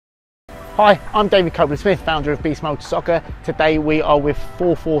Hi, I'm David Copeland-Smith, founder of Beast Mode Soccer. Today we are with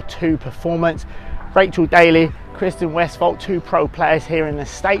 442 Performance. Rachel Daly, Christen Westphal, two pro players here in the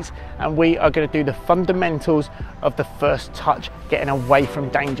States, and we are going to do the fundamentals of the first touch, getting away from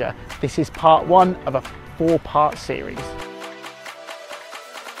danger. This is part one of a 4-part series.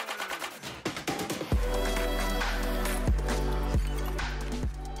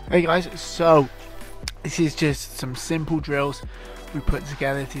 Hey guys, so this is just some simple drills we put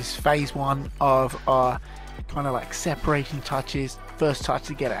together. This is phase one of our kind of like separating touches, first touch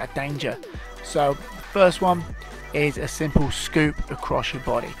to get out of danger. So the first one is a simple scoop across your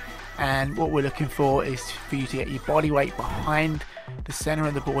body, and what we're looking for is for you to get your body weight behind the center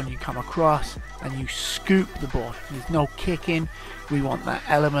of the ball and you come across and you scoop the ball. There's no kicking. We want that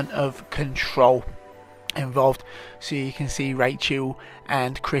element of control involved. So you can see Rachel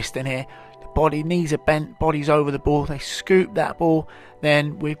and Christen here, the body, knees are bent, body's over the ball, they scoop that ball,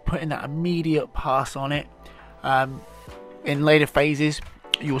 then we're putting that immediate pass on it. In later phases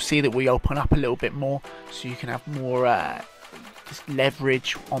you'll see that we open up a little bit more so you can have more just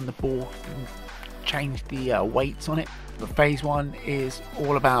leverage on the ball and change the weights on it. But phase one is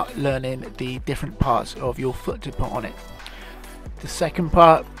all about learning the different parts of your foot to put on it. The second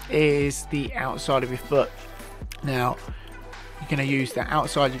part is the outside of your foot. Now you're going to use the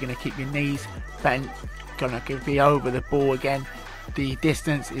outside, you're going to keep your knees bent, going to be over the ball again. The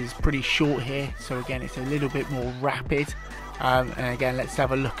distance is pretty short here, so again it's a little bit more rapid. And again, let's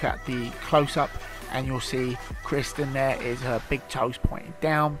have a look at the close-up, and you'll see Christen there is her big toes pointing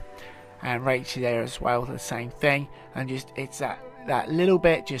down, and Rachel there as well, the same thing. And just it's that little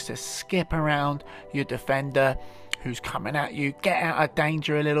bit just to skip around your defender who's coming at you, get out of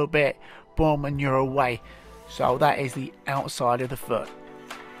danger a little bit, boom, and you're away. So that is the outside of the foot.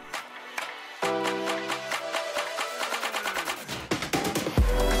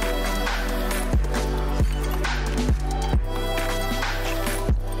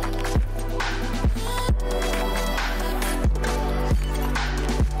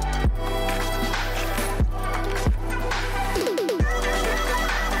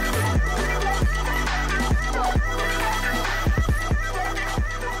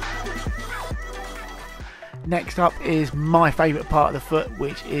 Next up is my favourite part of the foot,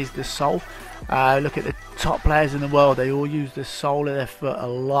 which is the sole. Look at the top players in the world, they all use the sole of their foot a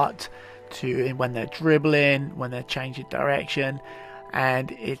lot when they're dribbling, when they're changing direction,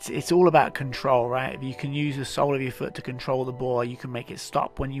 and it's all about control, right? If you can use the sole of your foot to control the ball, you can make it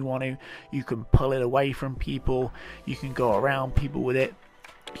stop when you want to, you can pull it away from people, you can go around people with it.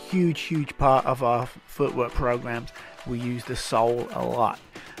 Huge part of our footwork programs, we use the sole a lot.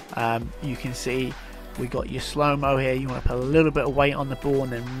 You can see we got your slow-mo here. You want to put a little bit of weight on the ball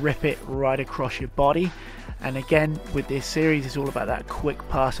and then rip it right across your body. And again, with this series, it's all about that quick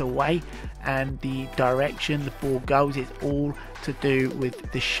pass away and the direction the ball goes. It's all to do with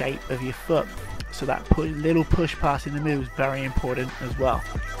the shape of your foot. So that little push pass in the middle is very important as well.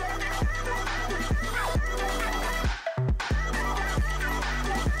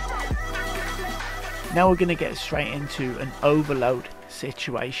 Now we're going to get straight into an overload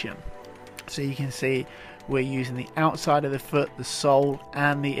situation. So you can see we're using the outside of the foot, the sole,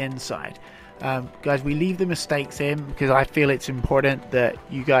 and the inside. Guys, we leave the mistakes in because I feel it's important that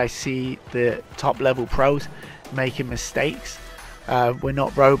you guys see the top level pros making mistakes. We're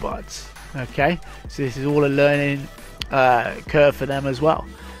not robots, okay? So this is all a learning curve for them as well.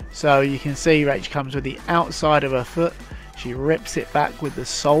 So you can see Rach comes with the outside of her foot. She rips it back with the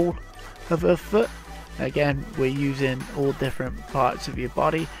sole of her foot. Again, we're using all different parts of your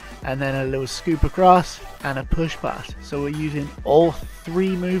body, and then a little scoop across and a push pass. So we're using all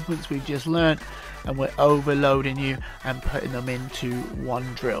three movements we've just learned, and we're overloading you and putting them into one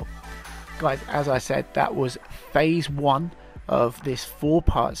drill. Guys, as I said, that was phase one of this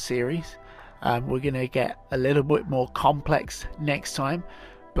 4-part series. We're going to get a little bit more complex next time,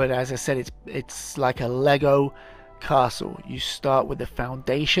 but as I said, it's like a Lego castle. You start with the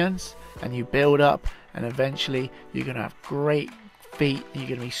foundations and you build up, and eventually you're going to have great feet. You're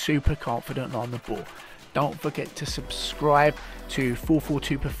going to be super confident on the ball. Don't forget to subscribe to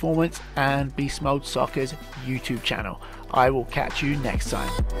 442 Performance and Beast Mode Soccer's YouTube channel. I will catch you next time.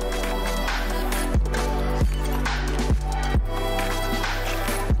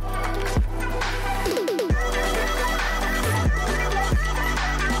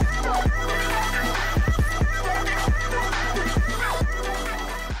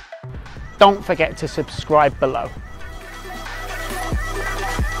 Don't forget to subscribe below.